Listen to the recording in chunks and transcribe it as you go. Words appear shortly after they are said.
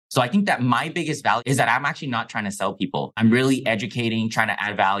So I think that my biggest value is that I'm actually not trying to sell people. I'm really educating, trying to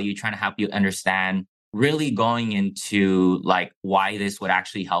add value, trying to help you understand, really going into like why this would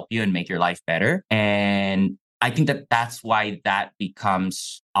actually help you and make your life better. And I think that that's why that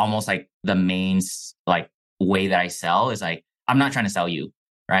becomes almost like the main like way that I sell is like, I'm not trying to sell you,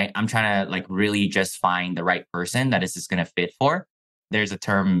 right? I'm trying to like really just find the right person that this is going to fit for. There's a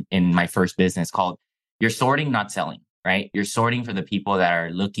term in my first business called you're sorting, not selling, right? You're sorting for the people that are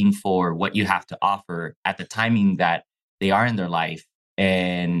looking for what you have to offer at the timing that they are in their life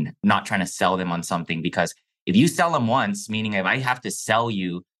and not trying to sell them on something. Because if you sell them once, meaning if I have to sell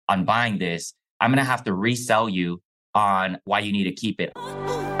you on buying this, I'm going to have to resell you on why you need to keep it.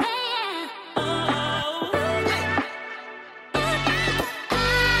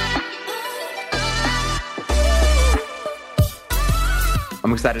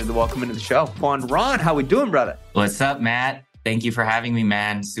 I'm excited to welcome into the show, Juan Ron. How we doing, brother? What's up, Matt? Thank you for having me,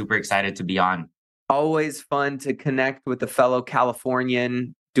 man. Super excited to be on. Always fun to connect with a fellow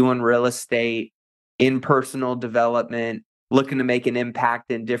Californian doing real estate, in personal development, looking to make an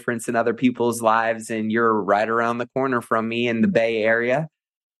impact and difference in other people's lives. And you're right around the corner from me in the Bay Area.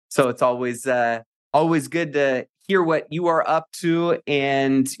 So it's always good to hear what you are up to.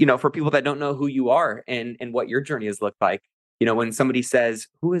 And, for people that don't know who you are and what your journey has looked like. When somebody says,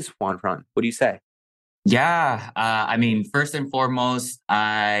 who is Juan Ron? What do you say? Yeah. First and foremost,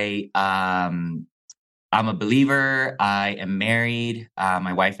 I'm a believer. I am married.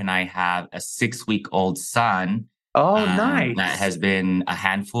 My wife and I have a 6-week-old son. Oh, nice. That has been a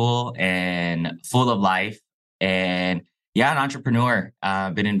handful and full of life. And yeah, an entrepreneur.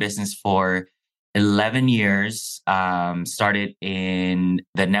 Been in business for 11 years. Started in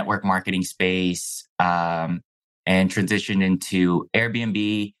the network marketing space. And transitioned into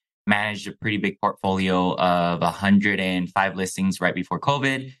Airbnb, managed a pretty big portfolio of 105 listings right before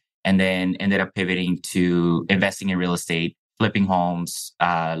COVID, and then ended up pivoting to investing in real estate, flipping homes,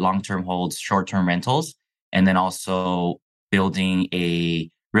 long-term holds, short-term rentals, and then also building a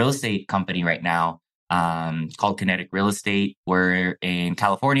real estate company right now called Kinetic Real Estate. We're in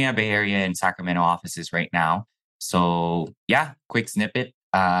California, Bay Area, and Sacramento offices right now. So yeah, quick snippet.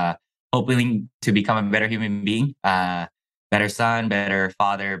 Hoping to become a better human being, better son, better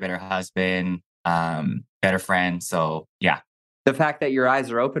father, better husband, better friend. So yeah. The fact that your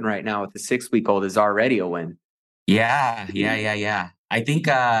eyes are open right now with the 6-week-old is already a win. Yeah. I think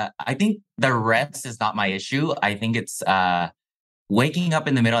the rest is not my issue. I think it's waking up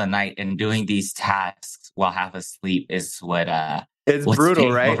in the middle of the night and doing these tasks while half asleep is what it's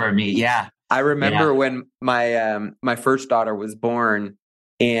brutal, right? For me. Yeah. I remember when my first daughter was born.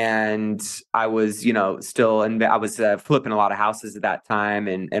 And I was, still, and I was flipping a lot of houses at that time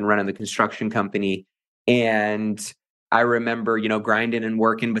and running the construction company. And I remember, grinding and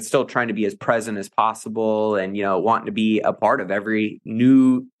working, but still trying to be as present as possible and, wanting to be a part of every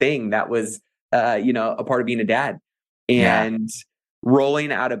new thing that was, a part of being a dad. And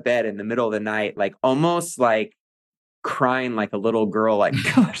rolling out of bed in the middle of the night, like almost like crying like a little girl, like,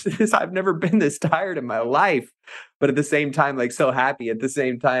 gosh, I've never been this tired in my life, but at the same time, like so happy at the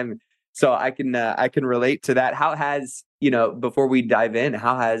same time. So I can relate to that. How has, before we dive in,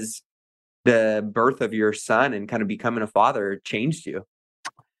 how has the birth of your son and kind of becoming a father changed you?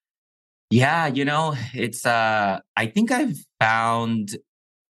 Yeah, it's, I think I've found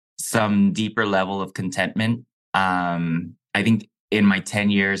some deeper level of contentment. I think in my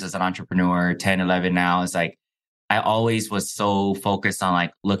 10 years as an entrepreneur, 10, 11 now, is like, I always was so focused on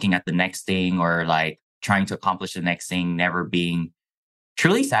like looking at the next thing or like trying to accomplish the next thing, never being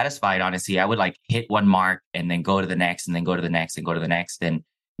truly satisfied. Honestly, I would like hit one mark and then go to the next and then go to the next and go to the next and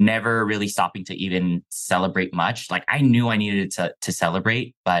never really stopping to even celebrate much. Like I knew I needed to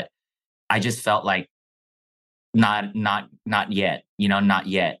celebrate, but I just felt like not yet, not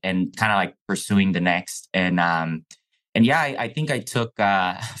yet. And kind of like pursuing the next. And yeah, I think I took,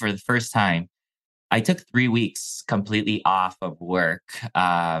 for the first time, I took 3 weeks completely off of work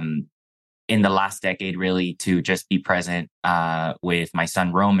in the last decade, really, to just be present with my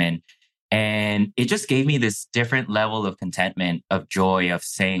son, Roman. And it just gave me this different level of contentment, of joy, of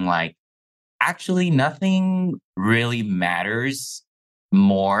saying like, actually, nothing really matters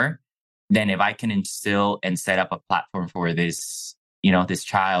more than if I can instill and set up a platform for this, this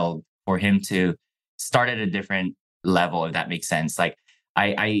child, for him to start at a different level, if that makes sense. Like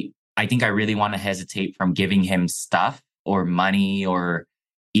I think I really want to hesitate from giving him stuff or money or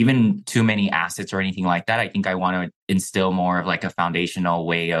even too many assets or anything like that. I think I want to instill more of like a foundational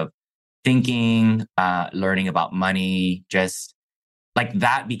way of thinking, learning about money, just like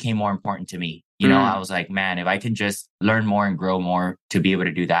that became more important to me. I Mm. was like, man, if I can just learn more and grow more to be able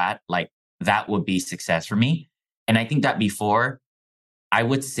to do that, like that would be success for me. And I think that before I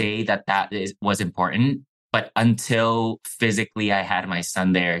would say that was important, but until physically I had my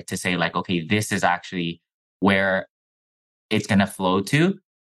son there to say like, okay, this is actually where it's going to flow to.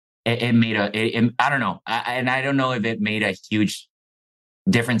 It made I don't know. And I don't know if it made a huge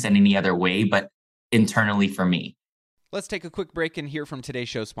difference in any other way, but internally for me. Let's take a quick break and hear from today's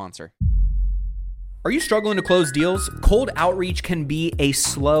show sponsor. Are you struggling to close deals? Cold outreach can be a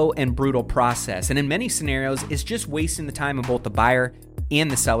slow and brutal process, and in many scenarios, it's just wasting the time of both the buyer and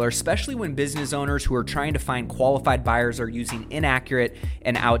the seller, especially when business owners who are trying to find qualified buyers are using inaccurate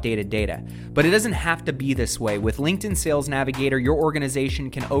and outdated data. But it doesn't have to be this way. With LinkedIn Sales Navigator, your organization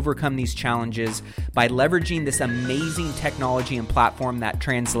can overcome these challenges by leveraging this amazing technology and platform that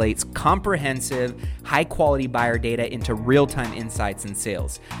translates comprehensive, high-quality buyer data into real-time insights in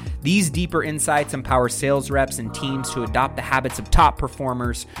sales. These deeper insights empower sales reps and teams to adopt the habits of top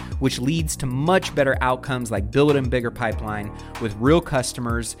performers, which leads to much better outcomes like building a bigger pipeline with real customers,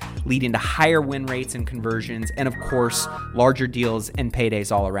 leading to higher win rates and conversions, and of course, larger deals and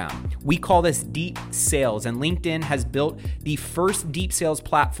paydays all around. We call this deep sales, and LinkedIn has built the first deep sales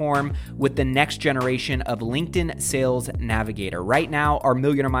platform with the next generation of LinkedIn Sales Navigator. Right now, our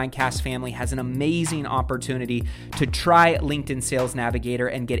Millionaire Mindcast family has an amazing opportunity to try LinkedIn Sales Navigator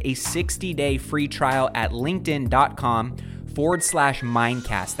and get a 60-day free trial at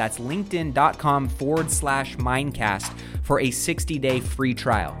linkedin.com/Mindcast. That's linkedin.com/Mindcast for a 60-day free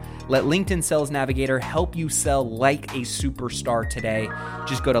trial. Let LinkedIn Sales Navigator help you sell like a superstar today.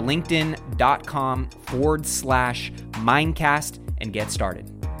 Just go to linkedin.com/Mindcast and get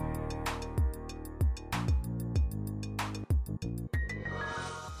started.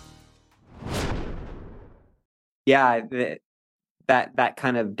 Yeah, that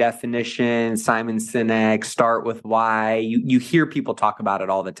kind of definition, Simon Sinek, start with why. You hear people talk about it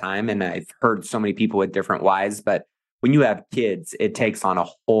all the time, and I've heard so many people with different whys, but when you have kids, it takes on a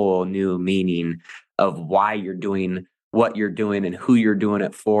whole new meaning of why you're doing what you're doing and who you're doing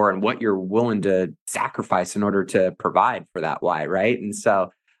it for and what you're willing to sacrifice in order to provide for that why, right? And so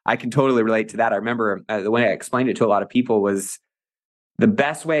I can totally relate to that. I remember the way I explained it to a lot of people was the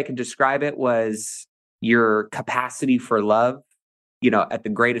best way I could describe it was your capacity for love. At the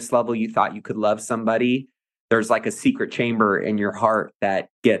greatest level you thought you could love somebody, there's like a secret chamber in your heart that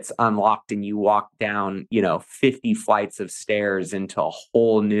gets unlocked and you walk down, 50 flights of stairs into a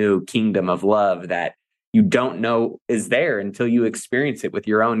whole new kingdom of love that you don't know is there until you experience it with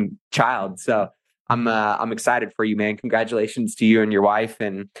your own child. So I'm excited for you, man. Congratulations to you and your wife.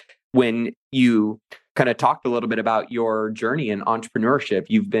 And when you kind of talked a little bit about your journey in entrepreneurship,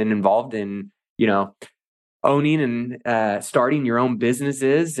 you've been involved in, owning and starting your own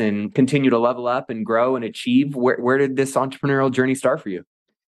businesses and continue to level up and grow and achieve. Where did this entrepreneurial journey start for you?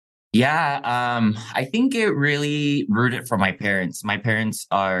 Yeah, I think it really rooted from my parents. My parents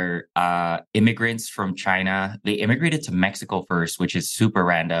are immigrants from China. They immigrated to Mexico first, which is super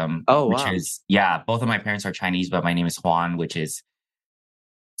random. Oh, Which wow. is, yeah, both of my parents are Chinese, but my name is Juan, which is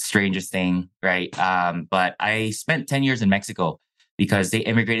strangest thing, right? But I spent 10 years in Mexico because they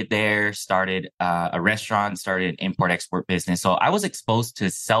immigrated there, started a restaurant, started an import-export business. So I was exposed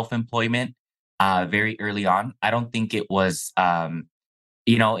to self-employment very early on. I don't think it was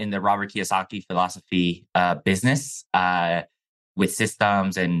in the Robert Kiyosaki philosophy business with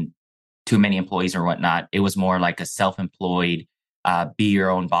systems and too many employees or whatnot. It was more like a self-employed, be your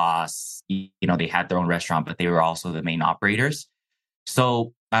own boss. They had their own restaurant, but they were also the main operators.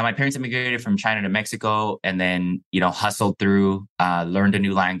 So my parents immigrated from China to Mexico and then, hustled through, learned a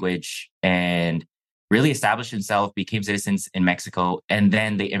new language and really established themselves, became citizens in Mexico. And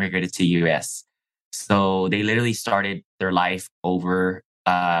then they immigrated to US. So they literally started their life over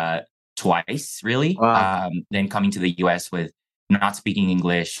twice, really. Wow. Then coming to the US with not speaking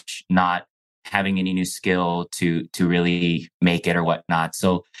English, not having any new skill to really make it or whatnot.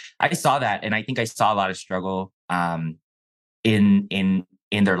 So I saw that, and I think I saw a lot of struggle in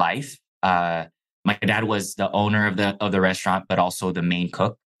their life. My dad was the owner of the restaurant, but also the main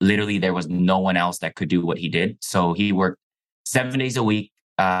cook. Literally, there was no one else that could do what he did. So he worked 7 days a week.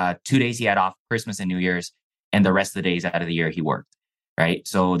 2 days he had off, Christmas and New Year's, and the rest of the days out of the year he worked. Right.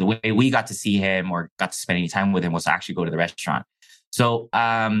 So the way we got to see him or got to spend any time with him was to actually go to the restaurant. So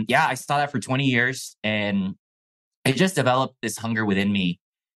I saw that for 20 years, and it just developed this hunger within me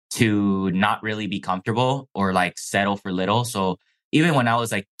to not really be comfortable or like settle for little. So even when I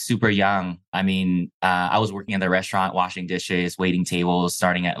was like super young, I mean, I was working at the restaurant, washing dishes, waiting tables,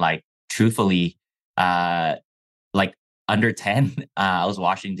 starting at like truthfully, like under 10. I was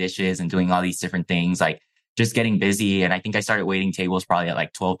washing dishes and doing all these different things, like just getting busy. And I think I started waiting tables probably at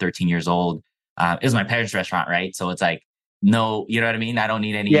like 12, 13 years old. It was my parents' restaurant, right? So it's like, no, you know what I mean? I don't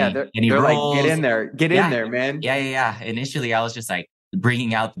need Yeah, any they're like, rules. get in there, man. Yeah. Initially, I was just like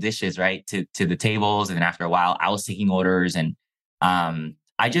bringing out the dishes, right, to the tables, and then after a while, I was taking orders, and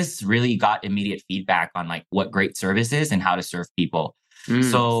I just really got immediate feedback on like what great service is and how to serve people.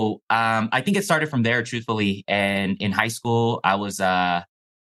 So I think it started from there, truthfully. And in high school, I was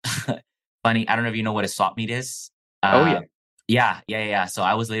funny. I don't know if you know what a swap meet is. Oh yeah. Yeah. So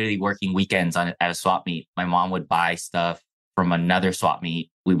I was literally working weekends at a swap meet. My mom would buy stuff from another swap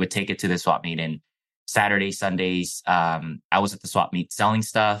meet. We would take it to the swap meet, and Saturdays, Sundays, I was at the swap meet selling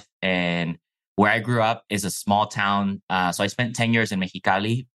stuff. And where I grew up is a small town. So I spent 10 years in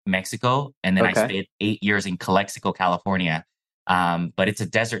Mexicali, Mexico, and then I spent 8 years in Calexico, California. But it's a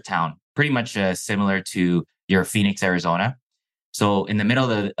desert town, pretty much similar to your Phoenix, Arizona. So in the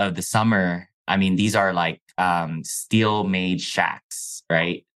middle of the summer, I mean, these are like steel made shacks,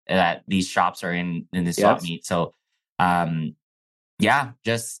 right? That these shops are in the swap meet. So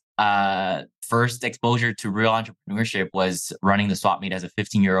just first exposure to real entrepreneurship was running the swap meet as a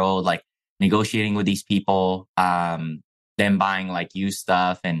 15-year-old, like negotiating with these people, then buying like used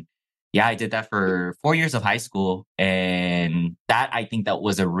stuff. And yeah, I did that for 4 years of high school. And that, I think that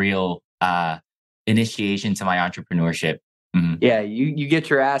was a real initiation to my entrepreneurship. Mm-hmm. Yeah, you get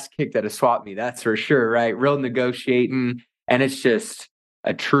your ass kicked at a swap meet, that's for sure, right? Real negotiating, and it's just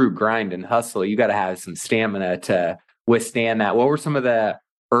a true grind and hustle. You got to have some stamina to withstand that. What were some of the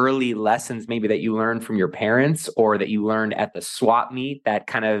early lessons maybe that you learned from your parents or that you learned at the swap meet that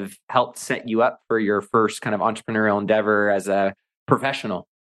kind of helped set you up for your first kind of entrepreneurial endeavor as a professional?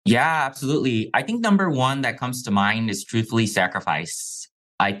 Yeah, absolutely. I think number one that comes to mind is truthfully sacrifice.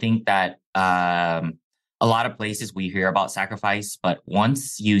 I think that a lot of places we hear about sacrifice, but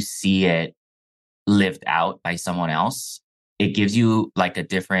once you see it lived out by someone else, it gives you like a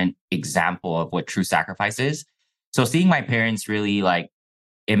different example of what true sacrifice is. So seeing my parents really like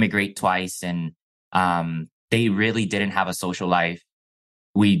immigrate twice, and they really didn't have a social life.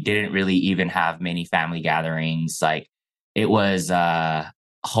 We didn't really even have many family gatherings. Like it was a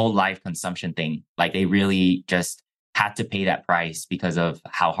whole life consumption thing. Like they really just had to pay that price because of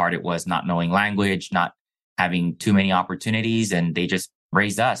how hard it was, not knowing language, not having too many opportunities, and they just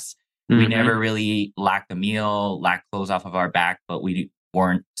raised us. We never really lacked a meal, lacked clothes off of our back, but we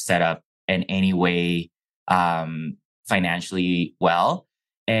weren't set up in any way financially well.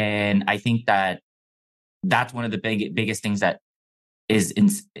 And I think that that's one of the biggest things that is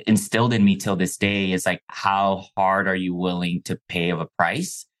instilled in me till this day is like, how hard are you willing to pay of a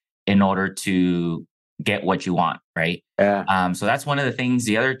price in order to get what you want, right? Yeah. So that's one of the things.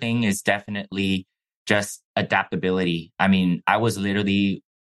 The other thing is definitely just adaptability. I mean, I was literally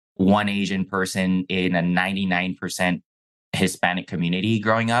one Asian person in a 99% Hispanic community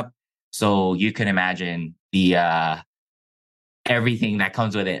growing up. So you can imagine the everything that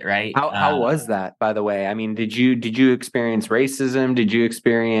comes with it, right? How was that, by the way? I mean, did you experience racism? Did you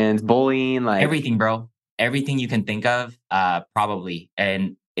experience bullying? Like everything, bro. Everything you can think of, probably.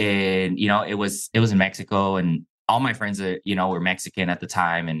 And it was in Mexico, and all my friends were Mexican at the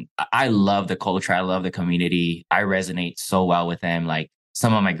time, and I love the culture. I love the community. I resonate so well with them. Like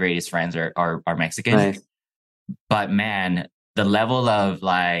some of my greatest friends are Mexican. Nice. But man, the level of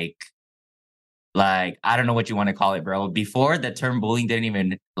like I don't know what you want to call it, bro. Before, the term bullying didn't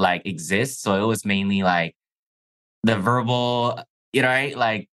even like exist, so it was mainly like the verbal, right?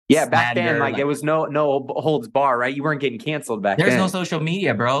 Like yeah, back slander, then, like it was no holds bar, right? You weren't getting canceled back then. There's no social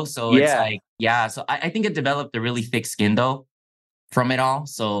media, bro. So it's like, yeah. So I think it developed a really thick skin though from it all.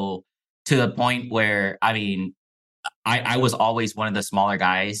 So to the point where, I mean, I was always one of the smaller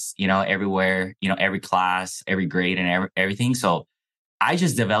guys, everywhere, every class, every grade, and everything. So I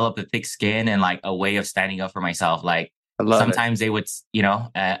just developed a thick skin and like a way of standing up for myself. Like sometimes they would,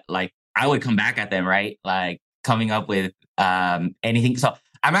 like I would come back at them, right? Like coming up with anything. So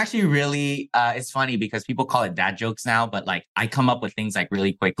I'm actually really, it's funny because people call it dad jokes now, but like I come up with things like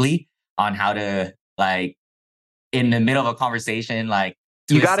really quickly on how to like in the middle of a conversation, like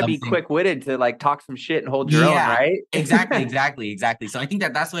you got to be quick-witted to like talk some shit and hold your own, right? Exactly. So I think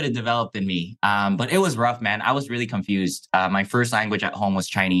that's what it developed in me. But it was rough, man. I was really confused. My first language at home was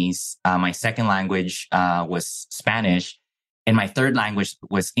Chinese. My second language was Spanish. And my third language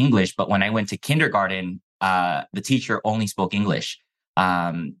was English. But when I went to kindergarten, the teacher only spoke English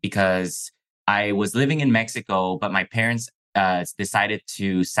because I was living in Mexico, but my parents decided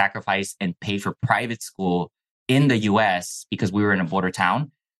to sacrifice and pay for private school in the US because we were in a border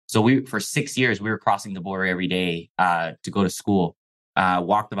town. So for 6 years, we were crossing the border every day to go to school.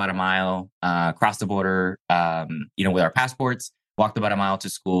 Walked about a mile, crossed the border, with our passports, walked about a mile to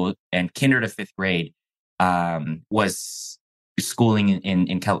school, and kinder to fifth grade was schooling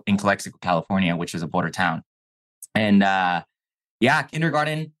in Calexico, California, which is a border town. And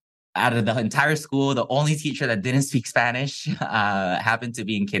kindergarten, out of the entire school, the only teacher that didn't speak Spanish happened to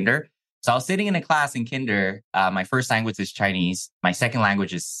be in kinder. So I was sitting in a class in kinder. My first language is Chinese. My second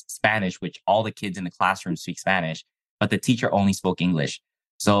language is Spanish, which all the kids in the classroom speak Spanish, but the teacher only spoke English.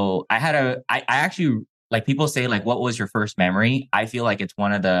 So I actually, like, people say, like, what was your first memory? I feel like it's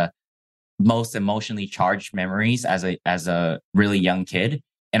one of the most emotionally charged memories as a really young kid.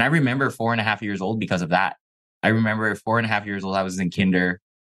 And I remember 4.5 years old because of that. I remember 4.5 years old, I was in kinder,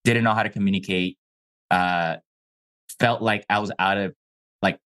 didn't know how to communicate, felt like I was out of,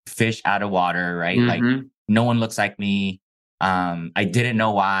 like, fish out of water, right? Like, no one looks like me. I didn't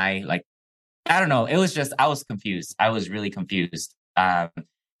know why. Like, I don't know. It was just, I was confused. I was really confused. And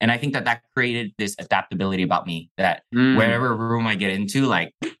I think that created this adaptability about me that wherever room I get into,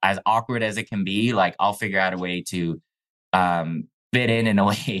 like, as awkward as it can be, like, I'll figure out a way to fit in a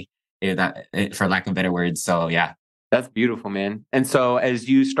way, for lack of better words. So, yeah. That's beautiful, man. And so as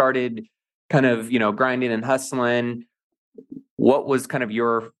you started kind of, grinding and hustling, what was kind of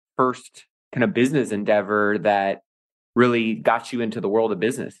your first kind of business endeavor that really got you into the world of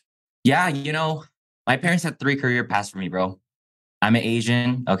business? Yeah, my parents had 3 career paths for me, bro. I'm an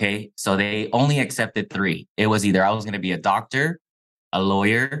Asian, okay? So they only accepted 3. It was either I was going to be a doctor, a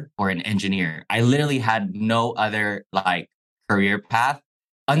lawyer, or an engineer. I literally had no other, like, career path,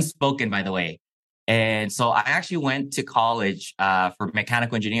 unspoken, by the way. And so I actually went to college for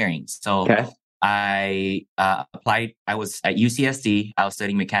mechanical engineering. So I applied. I was at UCSD. I was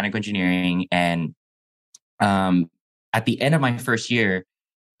studying mechanical engineering. And at the end of my first year,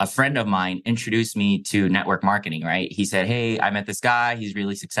 a friend of mine introduced me to network marketing, right? He said, hey, I met this guy. He's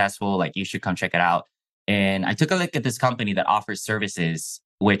really successful. Like, you should come check it out. And I took a look at this company that offers services,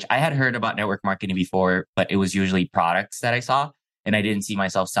 which I had heard about network marketing before, but it was usually products that I saw. And I didn't see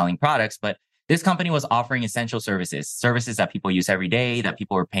myself selling products. But this company was offering essential services that people use every day, that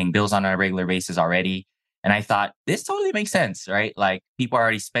people were paying bills on a regular basis already. And I thought, this totally makes sense, right? Like, people are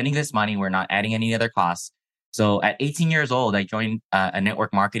already spending this money. We're not adding any other costs. So at 18 years old, I joined a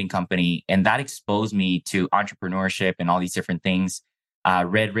network marketing company, and that exposed me to entrepreneurship and all these different things.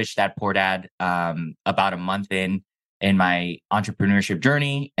 Read Rich Dad Poor Dad about a month in my entrepreneurship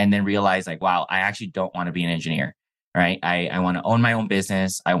journey, and then realized, like, wow, I actually don't want to be an engineer, right? I want to own my own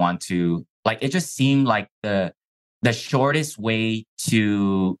business. I want to, like, it just seemed like the shortest way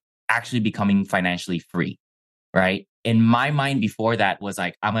to actually becoming financially free, right? In my mind before that was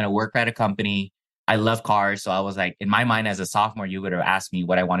like, I'm going to work at a company. I love cars. So I was like, in my mind as a sophomore, you would have asked me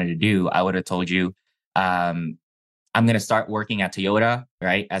what I wanted to do. I would have told you, I'm going to start working at Toyota,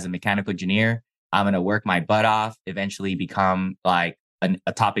 right? As a mechanical engineer. I'm going to work my butt off, eventually become like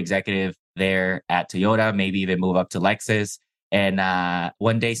a top executive there at Toyota, maybe even move up to Lexus. And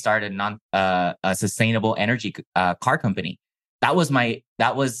one day start a sustainable energy car company. This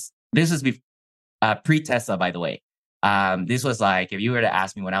was pre-Tesla, by the way. This was like, if you were to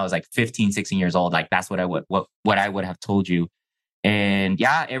ask me when I was like 15, 16 years old, like, that's what I would have told you. And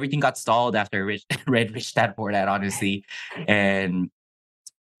yeah, everything got stalled after read Rich Dad Poor Dad, honestly. And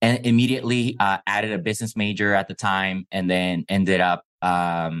immediately added a business major at the time, and then ended up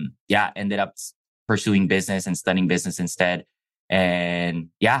pursuing business and studying business instead. And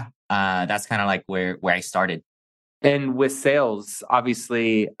that's kind of like where I started. And with sales,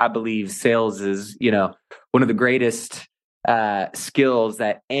 obviously, I believe sales is, one of the greatest skills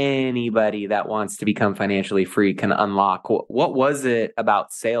that anybody that wants to become financially free can unlock. What was it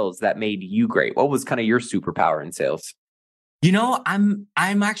about sales that made you great? What was kind of your superpower in sales? I'm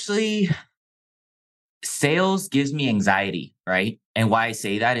actually, sales gives me anxiety, right? And why I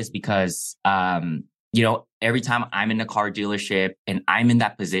say that is because, every time I'm in a car dealership and I'm in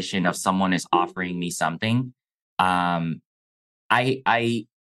that position of someone is offering me something, I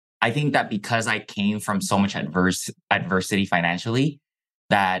think that because I came from so much adversity financially,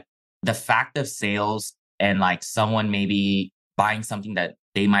 that the fact of sales and, like, someone maybe buying something that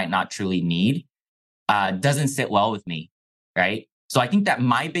they might not truly need doesn't sit well with me, right? So I think that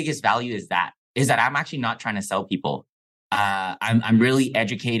my biggest value is that I'm actually not trying to sell people. I'm really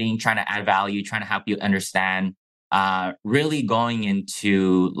educating, trying to add value, trying to help you understand, really going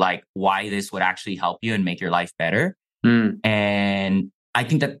into, like, why this would actually help you and make your life better. And I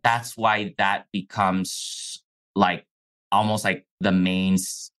think that that's why that becomes, like, almost like the main,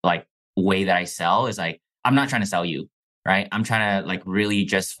 like, way that I sell is, like, I'm not trying to sell you. right? I'm trying to like really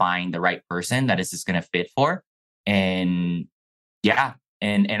just find the right person that is just going to fit for. And yeah,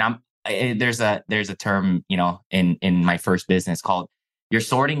 and there's a term, in my first business called you're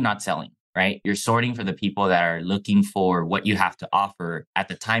sorting, not selling, right? You're sorting for the people that are looking for what you have to offer at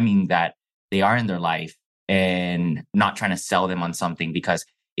the timing that they are in their life, and not trying to sell them on something. Because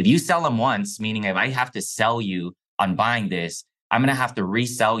if you sell them once, meaning if I have to sell you on buying this, I'm going to have to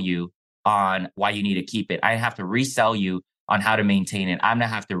resell you on why you need to keep it. I have to resell you on how to maintain it. I'm going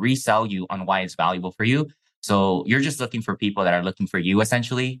to have to resell you on why it's valuable for you. So you're just looking for people that are looking for you,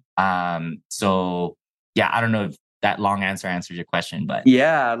 essentially. So yeah, I don't know if that long answer answers your question, but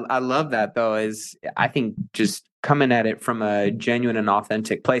Yeah, I love that though. Is I think just coming at it from a genuine and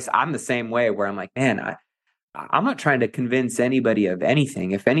authentic place. I'm the same way where I'm like, man, I'm not trying to convince anybody of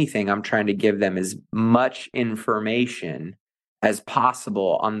anything. If anything, I'm trying to give them as much information as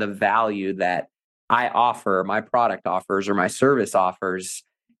possible on the value that I offer, my product offers, or my service offers.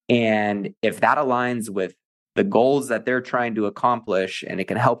 And if that aligns with the goals that they're trying to accomplish and it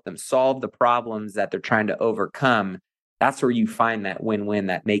can help them solve the problems that they're trying to overcome, that's where you find that win-win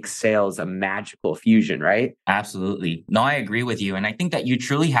that makes sales a magical fusion, right? absolutely. No, I agree with you. And I think that you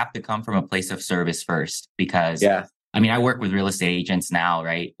truly have to come from a place of service first, because Yeah. I mean, I work with real estate agents now,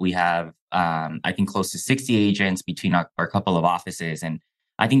 right? We have, I think, close to 60 agents between our couple of offices. And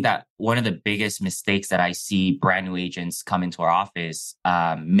I think that one of the biggest mistakes that I see brand new agents come into our office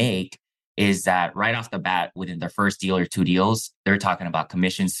make is that right off the bat, within their first deal or two deals, they're talking about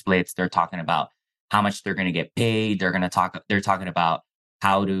commission splits. They're talking about how much they're going to get paid. They're talking about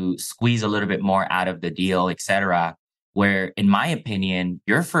how to squeeze a little bit more out of the deal, et cetera. Where, in my opinion,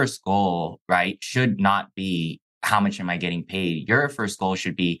 your first goal, right, should not be how much am I getting paid? Your first goal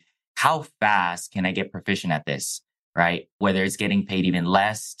should be how fast can I get proficient at this, right? Whether it's getting paid even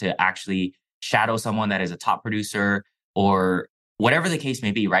less to actually shadow someone that is a top producer or whatever the case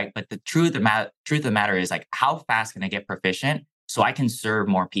may be, right? But the truth of the matter is like, how fast can I get proficient so I can serve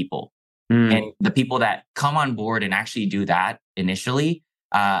more people? And the people that come on board and actually do that initially,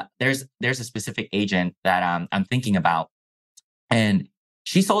 there's a specific agent that I'm thinking about, and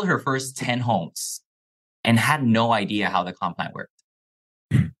she sold her first 10 homes and had no idea how the comp plan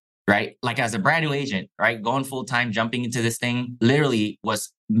worked, right? Like as a brand new agent, right? Going full time, jumping into this thing, literally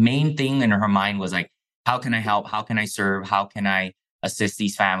was main thing in her mind was like, how can I help? How can I serve? How can I assist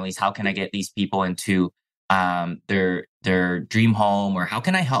these families? How can I get these people into their dream home, or how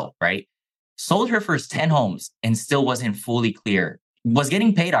can I help, right? Sold her first 10 homes and still wasn't fully clear. Was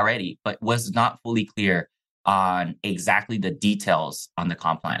getting paid already, but was not fully clear on exactly the details on the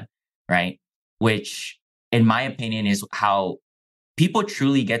comp plan, right? Which, in my opinion, is how people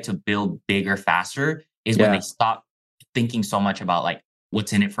truly get to build bigger faster, is when they stop thinking so much about like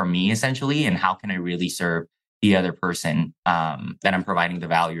what's in it for me, essentially, and how can I really serve the other person that I'm providing the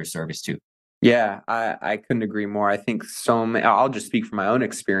value or service to. Yeah, I couldn't agree more. I think I'll just speak from my own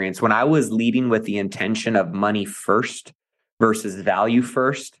experience. When I was leading with the intention of money first versus value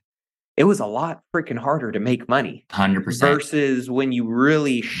first, it was a lot freaking harder to make money. 100%. Versus when you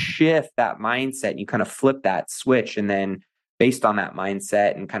really shift that mindset and you kind of flip that switch, and then based on that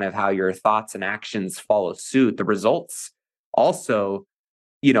mindset and kind of how your thoughts and actions follow suit, the results also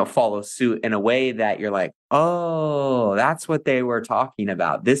follow suit in a way that you're like, oh, that's what they were talking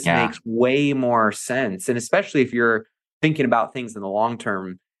about. This makes way more sense. And especially if you're thinking about things in the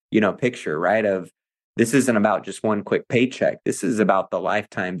long-term, picture, right? Of this isn't about just one quick paycheck. This is about the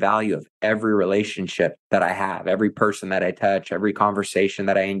lifetime value of every relationship that I have, every person that I touch, every conversation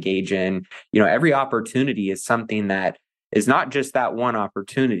that I engage in. Every opportunity is something that is not just that one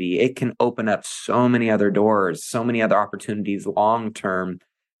opportunity. It can open up so many other doors, so many other opportunities long-term,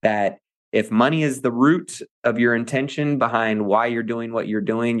 that if money is the root of your intention behind why you're doing what you're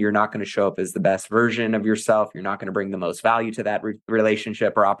doing, you're not going to show up as the best version of yourself. You're not going to bring the most value to that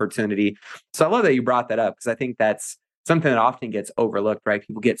relationship or opportunity. So I love that you brought that up, because I think that's something that often gets overlooked, right?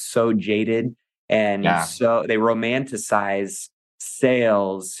 People get so jaded and so they romanticize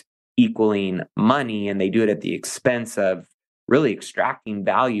sales equaling money, and they do it at the expense of really extracting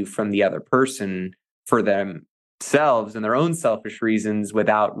value from the other person for themselves and their own selfish reasons,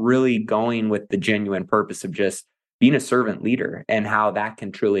 without really going with the genuine purpose of just being a servant leader, and how that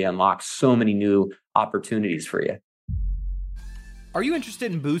can truly unlock so many new opportunities for you. Are you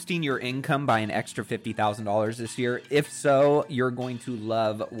interested in boosting your income by an extra $50,000 this year? If so, you're going to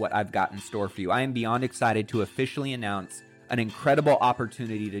love what I've got in store for you. I am beyond excited to officially announce an incredible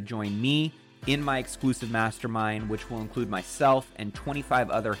opportunity to join me in my exclusive mastermind, which will include myself and 25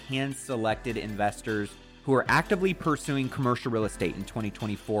 other hand-selected investors who are actively pursuing commercial real estate in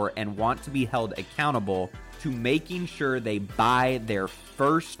 2024 and want to be held accountable to making sure they buy their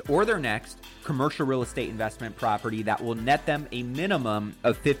first or their next commercial real estate investment property that will net them a minimum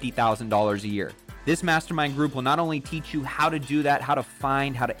of $50,000 a year. This mastermind group will not only teach you how to do that, how to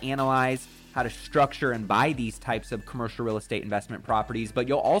find, how to analyze, how to structure and buy these types of commercial real estate investment properties, but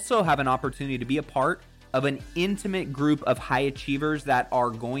you'll also have an opportunity to be a part of an intimate group of high achievers that are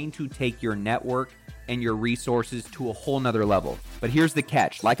going to take your network and your resources to a whole nother level. But here's the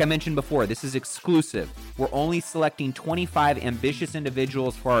catch. Like I mentioned before, this is exclusive. We're only selecting 25 ambitious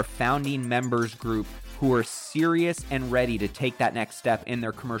individuals for our founding members group who are serious and ready to take that next step in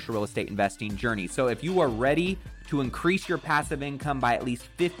their commercial real estate investing journey. So if you are ready to increase your passive income by at least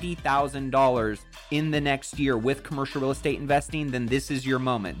 $50,000 in the next year with commercial real estate investing, then this is your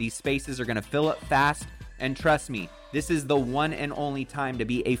moment. These spaces are going to fill up fast. And trust me, this is the one and only time to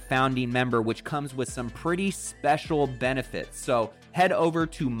be a founding member, which comes with some pretty special benefits. So head over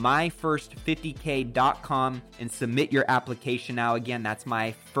to myfirst50k.com and submit your application now. Again, that's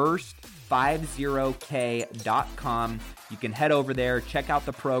myfirst50k.com. You can head over there, check out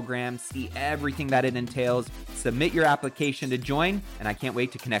the program, see everything that it entails, submit your application to join, and I can't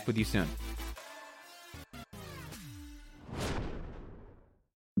wait to connect with you soon.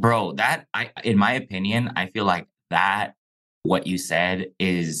 Bro, in my opinion, I feel like that what you said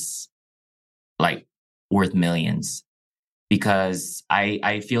is like worth millions, because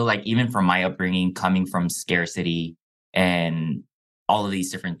I feel like even from my upbringing, coming from scarcity and all of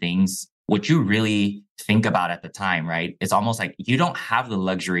these different things, what you really think about at the time, right? It's almost like you don't have the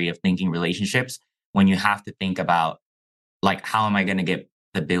luxury of thinking relationships when you have to think about like, how am I going to get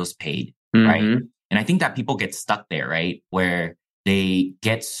the bills paid, right? And I think that people get stuck there, right? Where they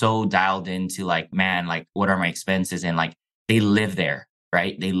get so dialed into like, man, like, what are my expenses? And like, they live there,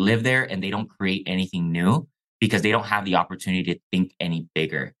 right? They live there and they don't create anything new because they don't have the opportunity to think any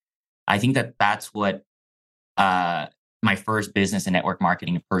bigger. I think that that's what my first business and network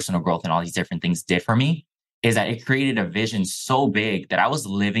marketing and personal growth and all these different things did for me, is that it created a vision so big that I was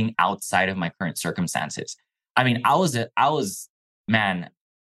living outside of my current circumstances. I mean, I was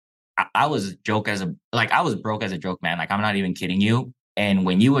broke as a joke, man. Like, I'm not even kidding you. And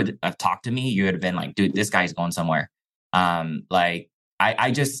when you would have talked to me, you would have been like, dude, this guy's going somewhere.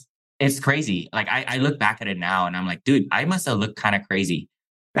 It's crazy. Like, I look back at it now and I'm like, dude, I must have looked kind of crazy.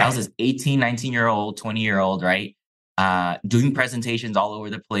 I was this 18, 19-year-old, 20-year-old, right? Doing presentations all over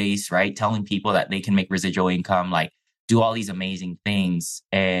the place, right? Telling people that they can make residual income, like do all these amazing things.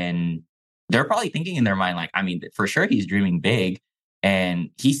 And they're probably thinking in their mind, like, I mean, for sure he's dreaming big. And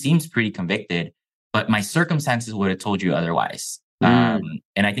he seems pretty convicted, but my circumstances would have told you otherwise. And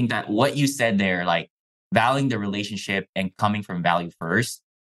I think that what you said there, like valuing the relationship and coming from value first,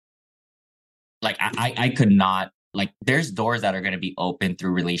 like I could not, like, there's doors that are going to be open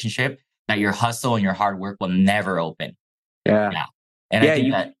through relationship that your hustle and your hard work will never open. Yeah. And I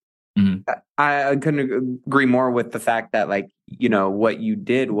think that I couldn't agree more with the fact that, like, you know, what you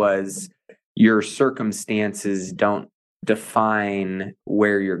did was your circumstances don't define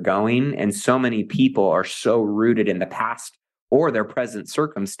where you're going. And so many people are so rooted in the past or their present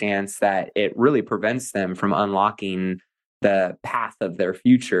circumstance that it really prevents them from unlocking the path of their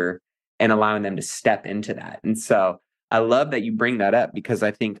future and allowing them to step into that. And so I love that you bring that up, because I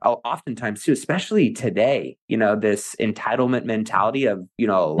think oftentimes too, especially today, you know, this entitlement mentality of, you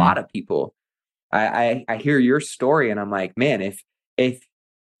know, a lot of people, I hear your story and I'm like, man, if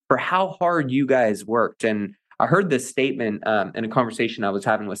for how hard you guys worked. And I heard this statement in a conversation I was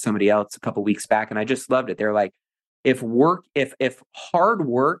having with somebody else a couple weeks back, and I just loved it. They're like, if hard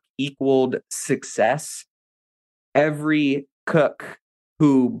work equaled success, every cook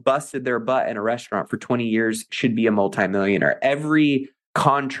who busted their butt in a restaurant for 20 years should be a multimillionaire. Every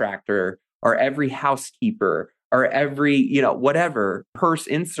contractor or every housekeeper or every, you know, whatever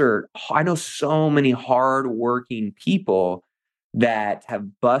insert. I know so many hardworking people that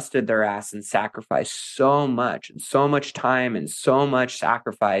have busted their ass and sacrificed so much time and so much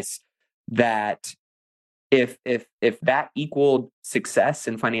sacrifice, that if that equaled success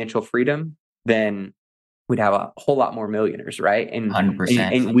and financial freedom, then we'd have a whole lot more millionaires, right? And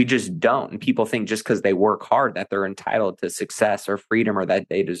 100%. And we just don't. And people think just because they work hard that they're entitled to success or freedom or that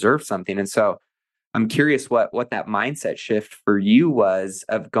they deserve something. And so I'm curious what that mindset shift for you was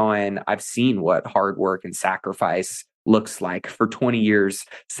of going, I've seen what hard work and sacrifice looks like for 20 years,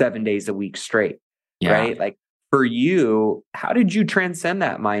 7 days a week straight, right? Like, for you, how did you transcend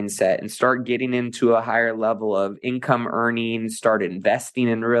that mindset and start getting into a higher level of income earning, start investing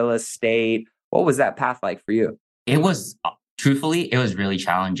in real estate? What was that path like for you? It was, truthfully, it was really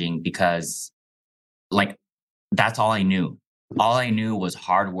challenging because like, that's all I knew. All I knew was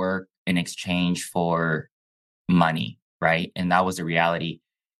hard work in exchange for money, right? And that was the reality.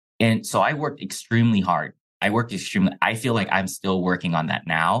 And so I worked extremely hard. I feel like I'm still working on that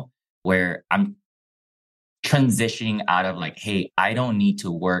now, where I'm transitioning out of like, hey, I don't need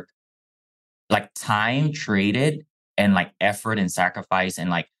to work, like time traded and like effort and sacrifice and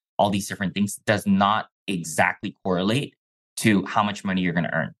like all these different things does not exactly correlate to how much money you're going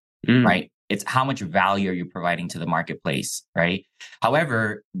to earn, right? It's how much value are you providing to the marketplace, right?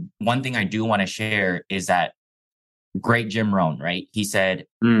 However, one thing I do want to share is that great Jim Rohn, right? He said,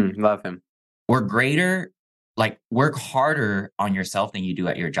 love him. Work harder on yourself than you do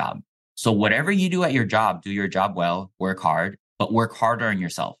at your job. So whatever you do at your job, do your job well, work hard, but work harder on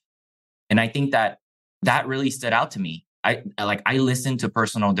yourself. And I think that really stood out to me. I listened to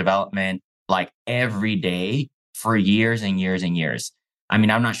personal development like every day for years and years and years. I mean,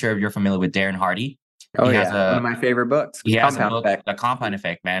 I'm not sure if you're familiar with Darren Hardy. Oh, one of my favorite books. He has a book, The Compound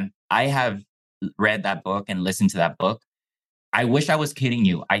Effect, man. I have read that book and listened to that book. I wish I was kidding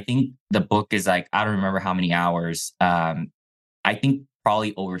you. I think the book is like, I don't remember how many hours. I think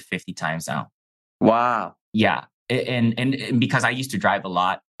probably over 50 times now. Wow. Yeah. And because I used to drive a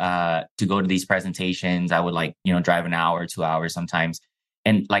lot to go to these presentations, I would drive an hour, 2 hours sometimes.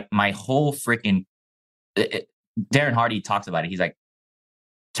 And like my whole freaking, Darren Hardy talks about it. He's like,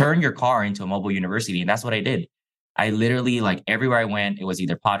 turn your car into a mobile university. And that's what I did. I literally, like everywhere I went, it was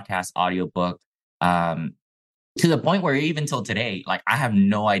either podcast, audiobook, to the point where even till today, like I have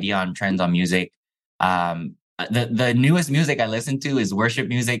no idea on trends on music. The newest music I listen to is worship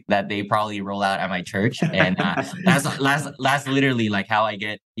music that they probably roll out at my church, and that's literally like how I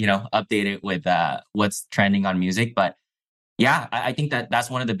get updated with what's trending on music. But yeah, I think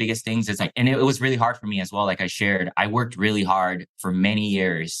that's one of the biggest things. Is like, and it was really hard for me as well. Like I shared, I worked really hard for many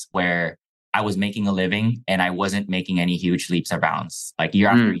years where I was making a living and I wasn't making any huge leaps or bounds. Like year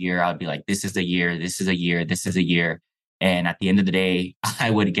after year, I'd be like, this is a year, this is a year, this is a year. And at the end of the day, I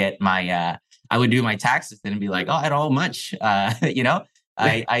would get my, I would do my taxes and be like, oh, I don't owe much.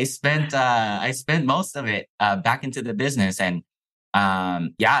 I spent most of it back into the business. And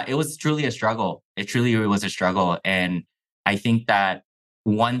yeah, it was truly a struggle. It truly was a struggle. And I think that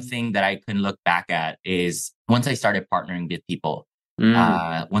one thing that I can look back at is once I started partnering with people,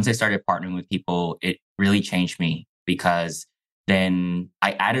 it really changed me, because then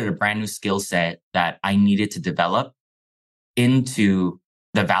I added a brand new skill set that I needed to develop into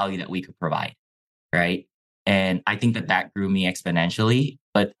the value that we could provide. Right. And I think that grew me exponentially.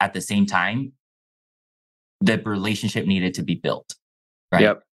 But at the same time, the relationship needed to be built. Right.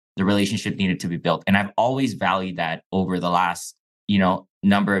 Yep. The relationship needed to be built. And I've always valued that over the last,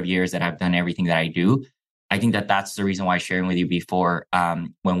 number of years that I've done everything that I do. I think that's the reason why sharing with you before,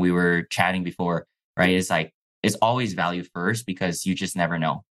 when we were chatting before, right? It's like, it's always value first, because you just never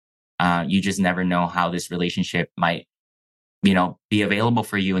know. You just never know how this relationship might, be available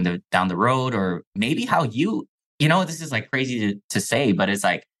for you down the road, or maybe how this is like crazy to say, but it's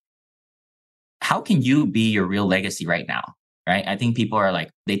like, how can you be your real legacy right now? Right. I think people are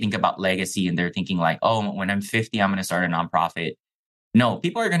like, they think about legacy and they're thinking like, oh, when I'm 50, I'm going to start a nonprofit. No,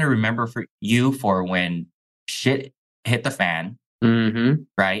 people are going to remember for when shit hit the fan,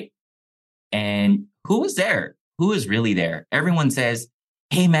 right? And who was there? Who was really there? Everyone says,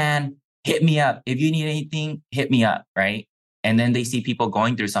 hey man, hit me up. If you need anything, hit me up, right? And then they see people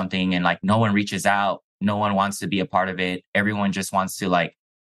going through something and like no one reaches out. No one wants to be a part of it. Everyone just wants to like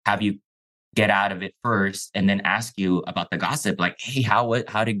have you get out of it first and then ask you about the gossip. Like, hey,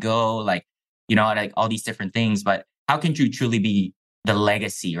 how'd it go? Like, like all these different things. But how can you truly be the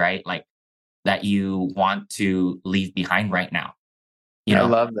legacy, right? Like that you want to leave behind right now. I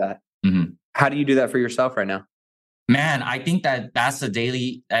love that. Mm-hmm. How do you do that for yourself right now? Man, I think that's a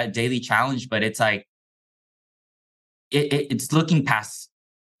daily challenge, but it's like, it's looking past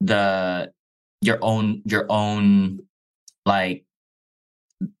your own, like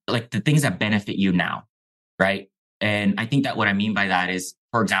the things that benefit you now. Right. And I think that what I mean by that is,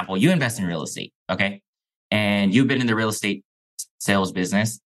 for example, you invest in real estate. Okay. And you've been in the real estate sales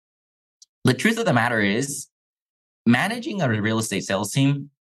business. The truth of the matter is, managing a real estate sales team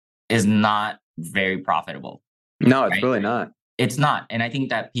is not very profitable. No, it's really not. It's not. And I think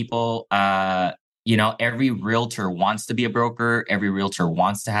that people, every realtor wants to be a broker. Every realtor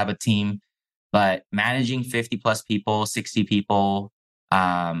wants to have a team, but managing 50 plus people, 60 people,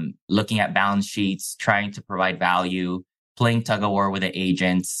 looking at balance sheets, trying to provide value, playing tug of war with the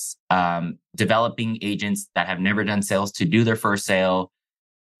agents, developing agents that have never done sales to do their first sale,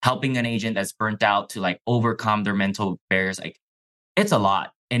 helping an agent that's burnt out to like overcome their mental barriers. Like, it's a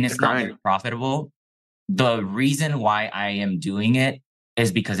lot and it's not very profitable. the reason why I am doing it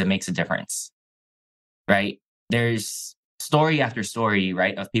is because it makes a difference, right? There's story after story,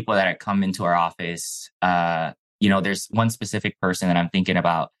 right, of people that have come into our office. There's one specific person that I'm thinking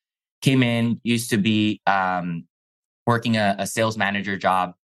about, came in, used to be working a sales manager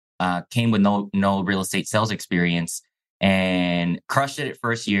job, came with no real estate sales experience, and crushed it at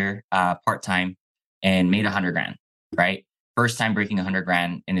first year, part-time, and made 100 grand, right? First time breaking 100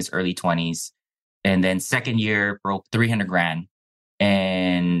 grand in his early 20s. And then second year broke 300 grand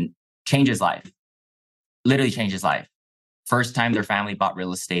and changed his life. Literally changed his life. First time their family bought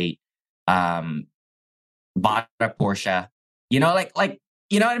real estate, bought a Porsche, you know what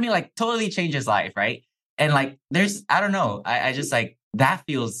I mean? Like totally changed his life, right? And like, I don't know. I just like, that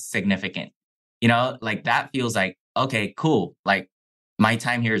feels significant, like that feels like, okay, cool. Like my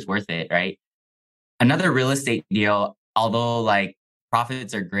time here is worth it, right? Another real estate deal, although like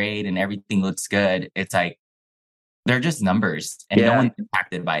profits are great and everything looks good, it's like, they're just numbers and no one's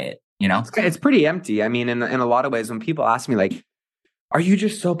impacted by it, It's pretty empty. I mean, in a lot of ways, when people ask me like, are you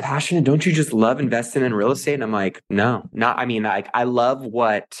just so passionate? Don't you just love investing in real estate? And I'm like, no, not, I mean, I love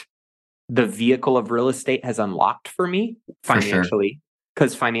what the vehicle of real estate has unlocked for me financially,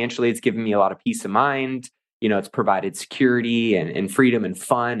 because financially it's given me a lot of peace of mind. It's provided security and freedom and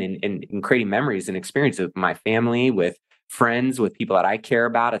fun and creating memories and experiences with my family, with friends, with people that I care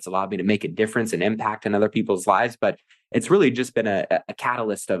about. It's allowed me to make a difference and impact in other people's lives. But it's really just been a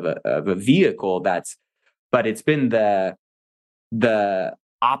catalyst of a vehicle but it's been the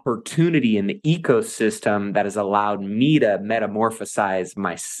opportunity in the ecosystem that has allowed me to metamorphosize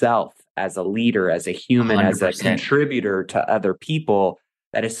myself as a leader, as a human, 100%. As a contributor to other people.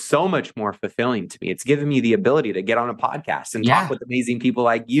 That is so much more fulfilling to me. It's given me the ability to get on a podcast and talk with amazing people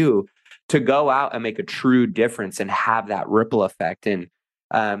like you, to go out and make a true difference and have that ripple effect. And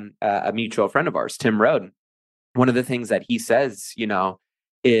a mutual friend of ours, Tim Rode, one of the things that he says,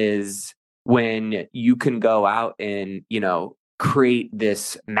 is when you can go out and, create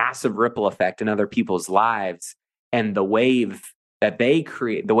this massive ripple effect in other people's lives, and the waves they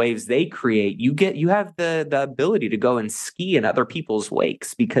create, you have the ability to go and ski in other people's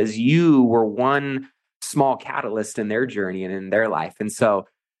wakes because you were one small catalyst in their journey and in their life. And so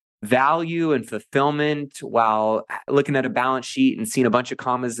value and fulfillment, while looking at a balance sheet and seeing a bunch of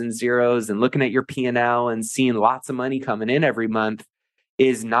commas and zeros and looking at your P&L and seeing lots of money coming in every month,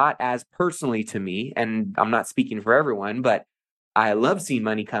 is not as personally to me. And I'm not speaking for everyone, but I love seeing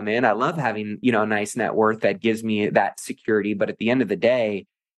money come in. I love having, a nice net worth that gives me that security. But at the end of the day,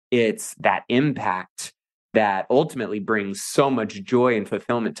 it's that impact that ultimately brings so much joy and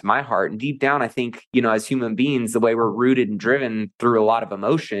fulfillment to my heart. And deep down, I think, as human beings, the way we're rooted and driven through a lot of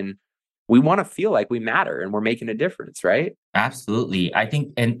emotion, we want to feel like we matter and we're making a difference, right? Absolutely. I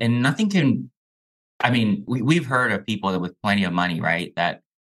think, and nothing can, I mean, we've heard of people that with plenty of money, right, that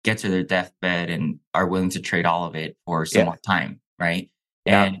get to their deathbed and are willing to trade all of it for some more time, right?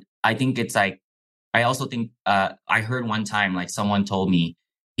 Yeah. And I think it's like, I also think, I heard one time, like someone told me,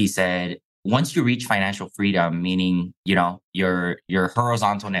 he said, once you reach financial freedom, meaning, your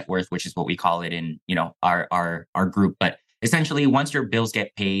horizontal net worth, which is what we call it in, our group, but essentially once your bills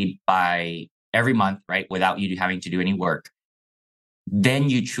get paid by every month, right, without you having to do any work, then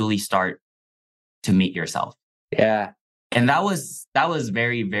you truly start to meet yourself. Yeah. And that was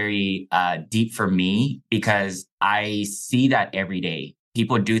very, very deep for me, because I see that every day.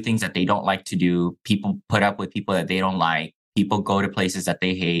 People do things that they don't like to do. People put up with people that they don't like. People go to places that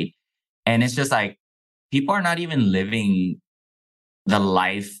they hate. And it's just like, people are not even living the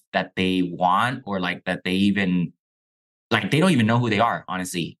life that they want, or like that they even, like, they don't even know who they are,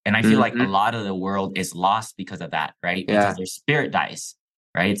 honestly. And I feel like a lot of the world is lost because of that, right? Yeah. Because their spirit dies,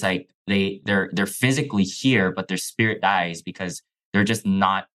 right? It's like they're physically here, but their spirit dies because they're just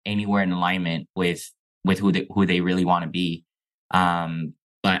not anywhere in alignment with who they really want to be.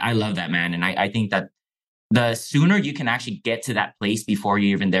 But I love that, man. And I think that the sooner you can actually get to that place before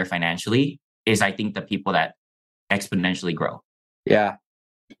you're even there financially is, I think, the people that exponentially grow. Yeah.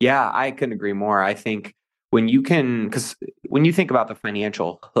 Yeah, I couldn't agree more. I think because when you think about the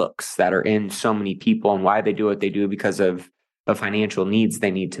financial hooks that are in so many people and why they do what they do because of the financial needs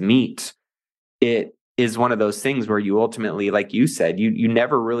they need to meet, it is one of those things where you ultimately, like you said, you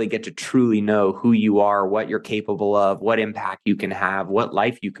never really get to truly know who you are, what you're capable of, what impact you can have, what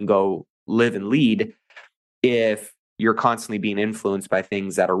life you can go live and lead, if you're constantly being influenced by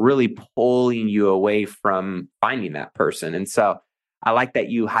things that are really pulling you away from finding that person. And so I like that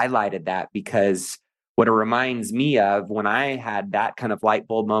you highlighted that, because what it reminds me of when I had that kind of light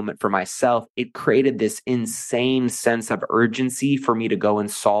bulb moment for myself, it created this insane sense of urgency for me to go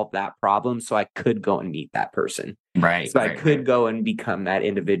and solve that problem so I could go and meet that person. Right. So I could go and become that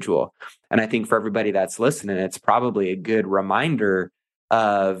individual. And I think for everybody that's listening, it's probably a good reminder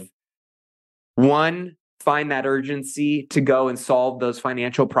of, one, find that urgency to go and solve those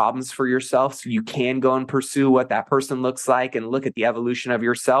financial problems for yourself so you can go and pursue what that person looks like and look at the evolution of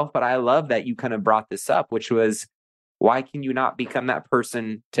yourself. But I love that you kind of brought this up, which was, why can you not become that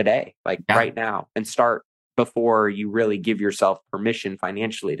person today, like right now, and start before you really give yourself permission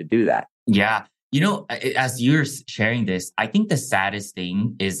financially to do that? Yeah. As you're sharing this, I think the saddest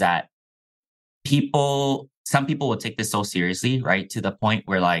thing is that some people will take this so seriously, right? To the point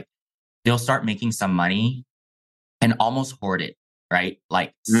where like, they'll start making some money and almost hoard it, right?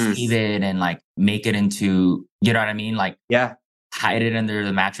 Like save it and like make it into, you know what I mean? Like hide it under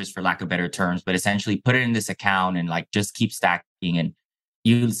the mattress for lack of better terms, but essentially put it in this account and like just keep stacking. And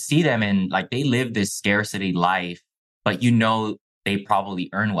you see them and like they live this scarcity life, but they probably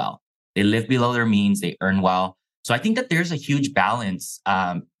earn well. They live below their means, they earn well. So I think that there's a huge balance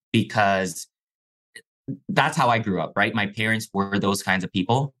because that's how I grew up, right? My parents were those kinds of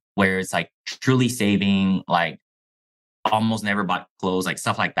people where it's like truly saving, like almost never bought clothes, like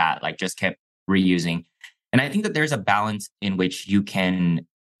stuff like that, like just kept reusing. And I think that there's a balance in which you can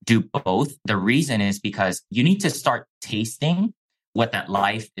do both. The reason is because you need to start tasting what that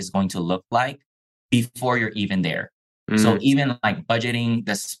life is going to look like before you're even there. So even like budgeting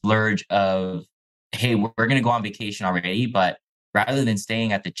the splurge of, hey, we're going to go on vacation already, but rather than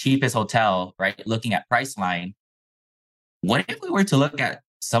staying at the cheapest hotel, right, looking at Priceline, what if we were to look at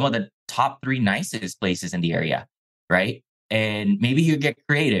some of the top 3 nicest places in the area, right? And maybe you get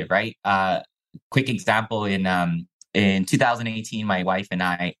creative, right? Quick example, in 2018, my wife and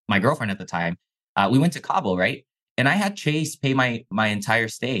I, my girlfriend at the time, we went to Cabo, right? And I had Chase pay my entire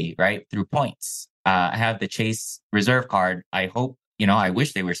stay, right, through points. I have the Chase Reserve card. I hope, I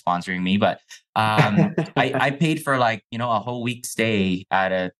wish they were sponsoring me, but I paid for like, a whole week stay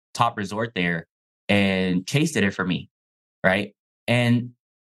at a top resort there, and Chase did it for me, right? And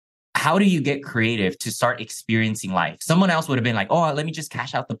how do you get creative to start experiencing life? Someone else would have been like, oh, let me just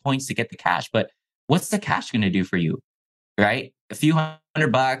cash out the points to get the cash. But what's the cash going to do for you, right? A few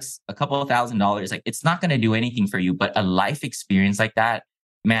 $100, a couple of $1,000s, like it's not going to do anything for you. But a life experience like that,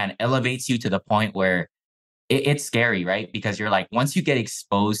 man, elevates you to the point where it's scary, right? Because you're like, once you get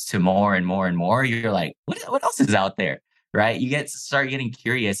exposed to more and more and more, you're like, what else is out there, right? You start getting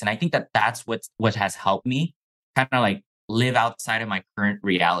curious. And I think that that's what has helped me kind of like live outside of my current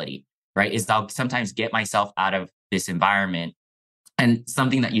reality, right? Is I'll sometimes get myself out of this environment. And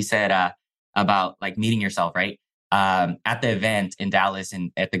something that you said about like meeting yourself, right? At the event in Dallas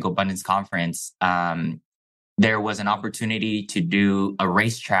and at the GoBundance conference, there was an opportunity to do a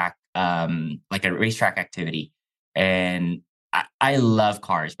racetrack, like a racetrack activity. And I love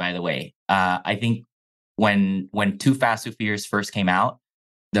cars, by the way. I think when Too Fast, Too Furious first came out,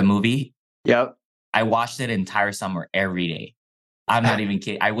 the movie, I watched it entire summer every day. I'm not even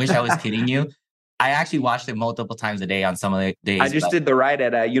kidding. I wish I was kidding you. I actually watched it multiple times a day on some of the days. I just did the ride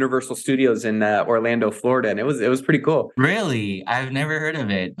at Universal Studios in Orlando, Florida, and it was pretty cool. Really? I've never heard of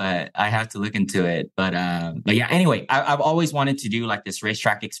it, but I have to look into it. But yeah, anyway, I've always wanted to do like this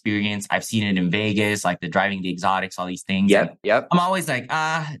racetrack experience. I've seen it in Vegas, like the driving the exotics, all these things. Yep. I'm always like,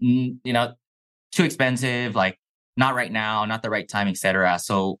 too expensive, like not right now, not the right time, etc.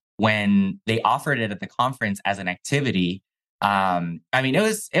 So when they offered it at the conference as an activity, it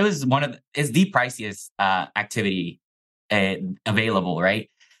was it's the priciest activity available, right?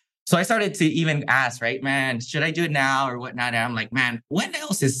 So I started to even ask, right, man, should I do it now or whatnot? And I'm like, man, when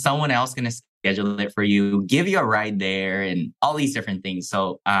else is someone else going to schedule it for you, give you a ride there, and all these different things?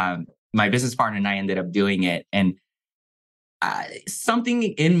 So my business partner and I ended up doing it, and something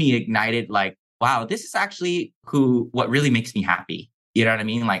in me ignited, like, wow, this is actually what really makes me happy. You know what I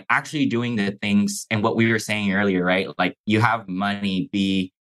mean? Like actually doing the things, and what we were saying earlier, right? Like you have money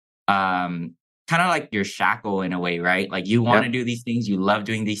be kind of like your shackle in a way, right? Like you want to do these things, you love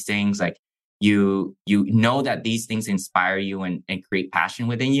doing these things, like you know that these things inspire you and create passion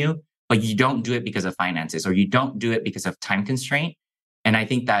within you, but you don't do it because of finances, or you don't do it because of time constraint. And I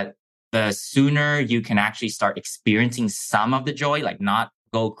think that the sooner you can actually start experiencing some of the joy, like not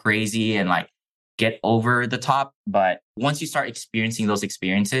go crazy and like get over the top, but once you start experiencing those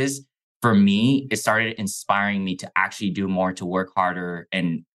experiences, for me, it started inspiring me to actually do more, to work harder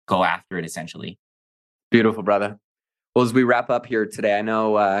and go after it, essentially. Beautiful, brother. Well, as we wrap up here today, I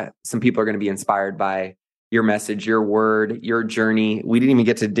know some people are going to be inspired by your message, your word, your journey. We didn't even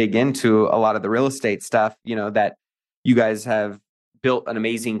get to dig into a lot of the real estate stuff, that you guys have built an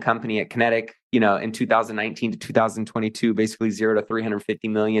amazing company at Kinetic, in 2019 to 2022, basically 0 to 350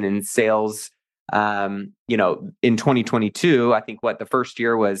 million in sales. In 2022, I think the first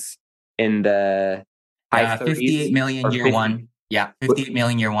year was in the high 30s. 58 million year 1. Yeah, 58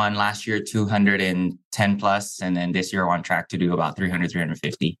 million year 1. Last year, 210 plus. And then this year, we're on track to do about 300,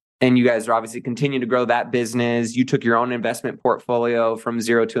 350. And you guys are obviously continuing to grow that business. You took your own investment portfolio from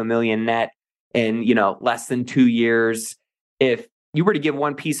 0 to $1 million net in, less than 2 years. If you were to give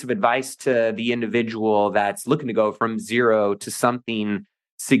one piece of advice to the individual that's looking to go from 0 to something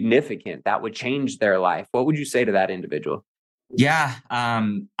significant that would change their life, what would you say to that individual? Yeah,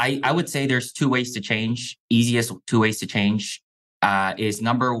 I would say there's 2 ways to change. Easiest 2 ways to change is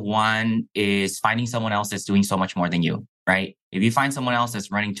number 1 is finding someone else that's doing so much more than you, right? If you find someone else that's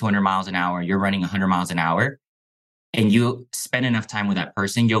running 200 miles an hour, you're running 100 miles an hour, and you spend enough time with that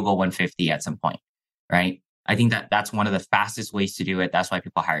person, you'll go 150 at some point, right? I think that's one of the fastest ways to do it. That's why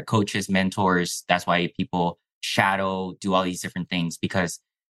people hire coaches, mentors. That's why people shadow, do all these different things, because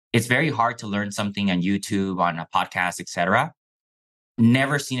it's very hard to learn something on YouTube, on a podcast, etc.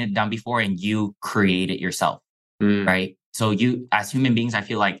 Never seen it done before, and you create it yourself, right? So you, as human beings, I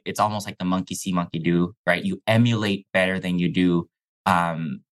feel like it's almost like the monkey see, monkey do, right? You emulate better than you do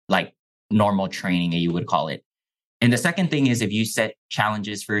like normal training, you would call it. And the second thing is if you set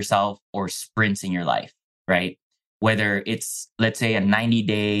challenges for yourself or sprints in your life, right? Whether it's, let's say, a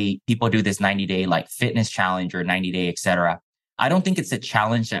 90-day, people do this 90-day like fitness challenge or 90-day, etc. I don't think it's a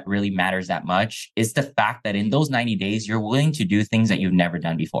challenge that really matters that much. It's the fact that in those 90 days, you're willing to do things that you've never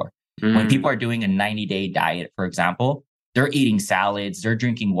done before. When people are doing a 90-day diet, for example, they're eating salads, they're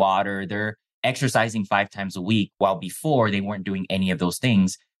drinking water, they're exercising 5 times a week, while before they weren't doing any of those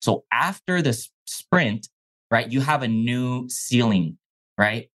things. So after the sprint, right, you have a new ceiling,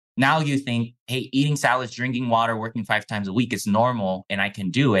 right? Now you think, hey, eating salads, drinking water, working 5 times a week is normal and I can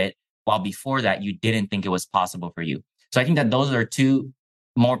do it. While before that, you didn't think it was possible for you. So I think that those are 2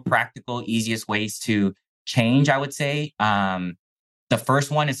 more practical, easiest ways to change, I would say. The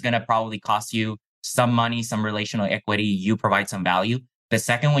first one is going to probably cost you some money, some relational equity. You provide some value. The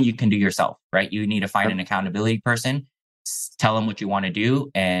second one you can do yourself, right? You need to find an accountability person, tell them what you want to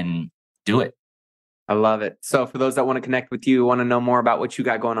do, and do it. I love it. So for those that want to connect with you, want to know more about what you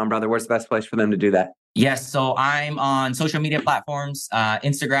got going on, brother, where's the best place for them to do that? Yes. So I'm on social media platforms.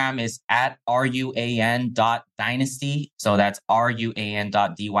 Instagram is at ruan.dynasty. So that's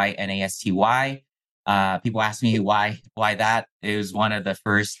ruan.dynasty. People ask me why that. It was one of the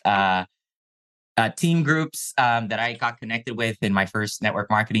first team groups that I got connected with in my first network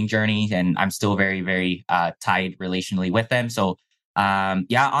marketing journey. And I'm still very, very tied relationally with them. So on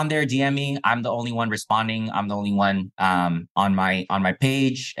there, DM me. I'm the only one responding. I'm the only one on my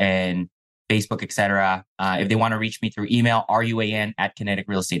page and Facebook, etc. If they want to reach me through email,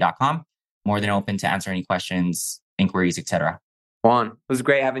 ruan@kineticrealestate.com. More than open to answer any questions, inquiries, etc. Juan, it was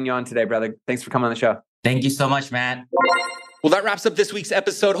great having you on today, brother. Thanks for coming on the show. Thank you so much, Matt. Well, that wraps up this week's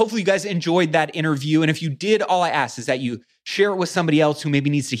episode. Hopefully you guys enjoyed that interview. And if you did, all I ask is that you share it with somebody else who maybe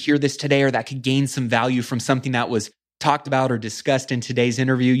needs to hear this today or that could gain some value from something that was talked about or discussed in today's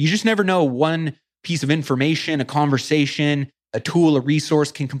interview. You just never know. One piece of information, a conversation, a tool, a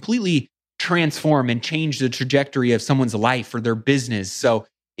resource can completely transform and change the trajectory of someone's life or their business. So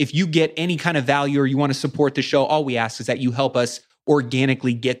if you get any kind of value or you want to support the show, all we ask is that you help us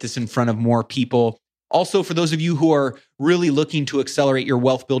organically get this in front of more people. Also, for those of you who are really looking to accelerate your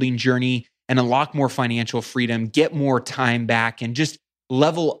wealth building journey and unlock more financial freedom, get more time back, and just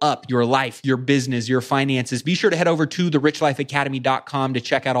level up your life, your business, your finances, be sure to head over to therichlifeacademy.com to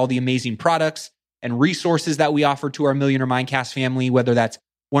check out all the amazing products and resources that we offer to our Millionaire Mindcast family, whether that's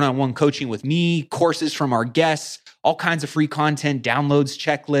one-on-one coaching with me, courses from our guests, all kinds of free content, downloads,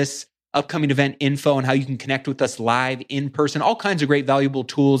 checklists, upcoming event info, and how you can connect with us live in person, all kinds of great valuable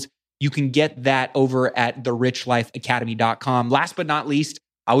tools. You can get that over at therichlifeacademy.com. Last but not least,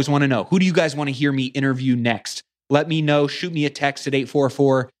 I always want to know, who do you guys want to hear me interview next? Let me know. Shoot me a text at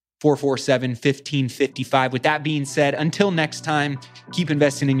 844-447-1555. With that being said, until next time, keep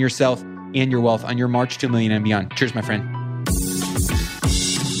investing in yourself and your wealth on your march to $1 million and beyond. Cheers, my friend.